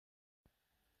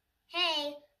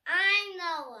I'm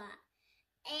Noah.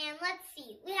 And let's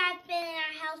see, we have been in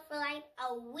our house for like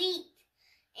a week.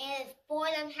 And if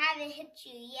boredom haven't hit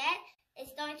you yet,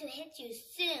 it's going to hit you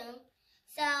soon.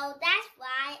 So that's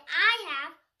why I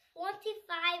have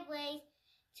 25 ways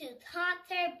to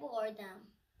conquer boredom.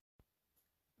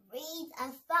 Read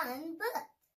a fun book.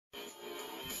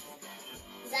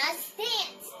 Just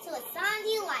dance to a song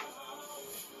you like.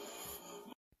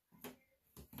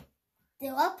 Do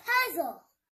a puzzle.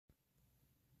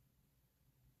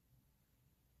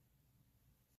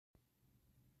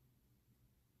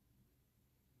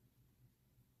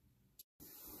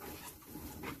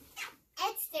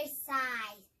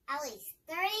 Exercise at least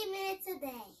 30 minutes a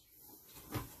day.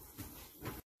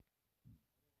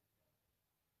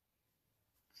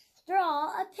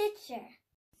 Draw a picture.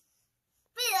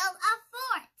 Build a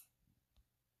fort.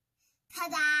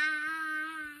 Ta-da!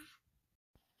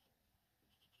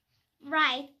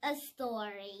 Write a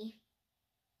story.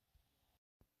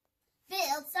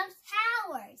 Build some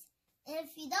towers. If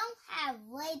you don't have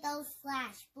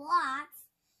Playdoh/blocks,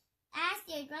 ask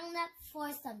your grown-up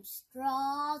for some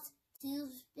straws,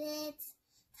 toothpicks,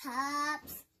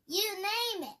 cups, you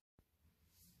name it.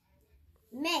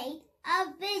 Make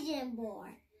a vision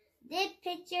board. Dip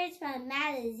pictures from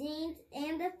magazines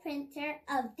and the printer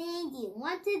of things you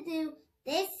want to do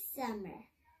this summer.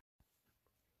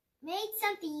 Make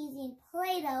something using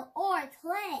Playdoh or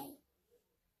clay.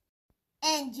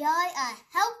 Enjoy a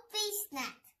healthy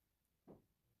snack.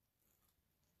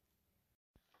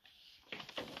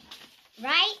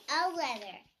 Write a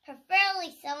letter,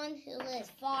 preferably someone who lives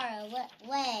far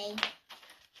away.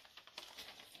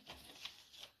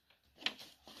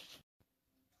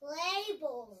 Play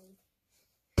bowling.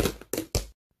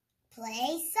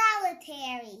 Play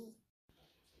solitaire.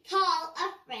 Call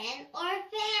a friend or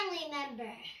family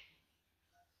member.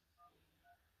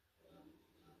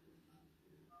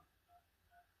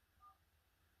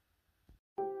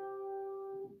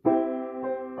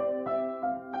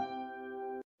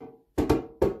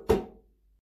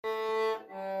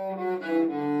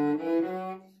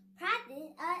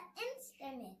 Practice an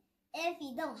instrument. If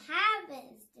you don't have an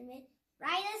instrument,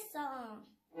 write a song.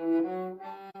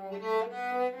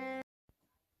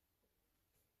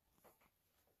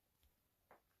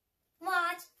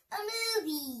 Watch a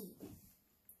movie.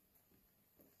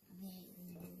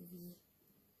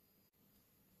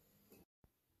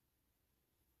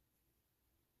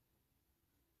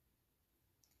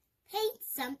 Paint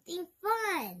something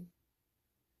fun.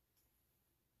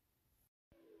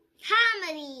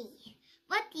 Comedy.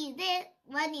 What you did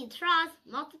when you cross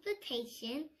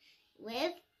multiplication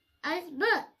with a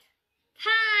book.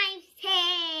 Times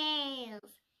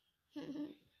tables.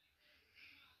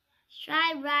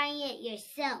 Try writing it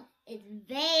yourself. It's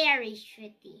very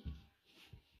tricky.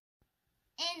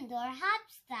 Indoor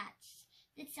hopscotch.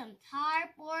 Get some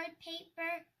cardboard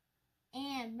paper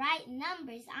and write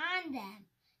numbers on them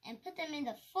and put them in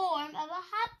the form of a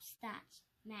hopscotch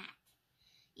mat.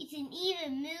 You can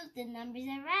even move the numbers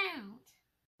around.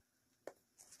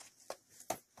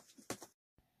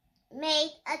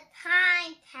 Make a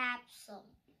time capsule.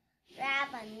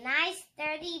 Grab a nice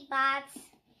sturdy box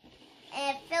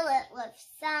and fill it with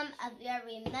some of your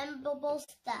rememberable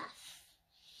stuff.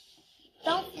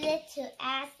 Don't forget to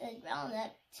ask the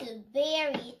grown-up to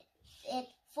bury it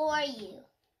for you.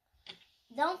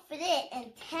 Don't forget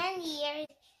in 10 years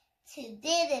to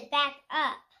dig it back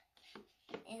up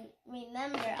and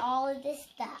remember all of this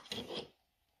stuff.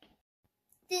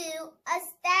 Do a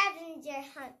scavenger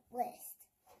hunt list.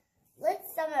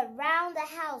 List some around the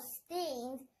house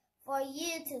things for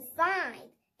you to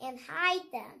find and hide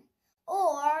them,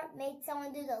 or make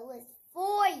someone do the list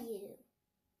for you.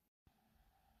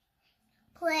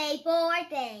 Play board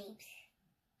games.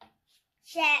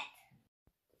 Check.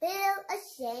 Build a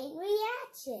chain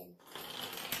reaction.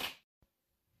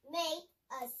 Make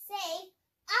a safe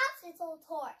obstacle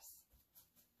course.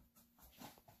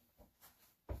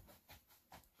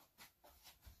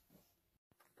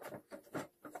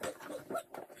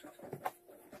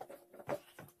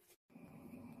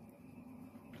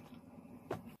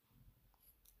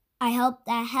 I hope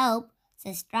that helped.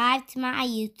 Subscribe to my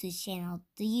YouTube channel.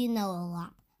 Do you know a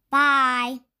lot?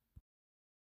 Bye.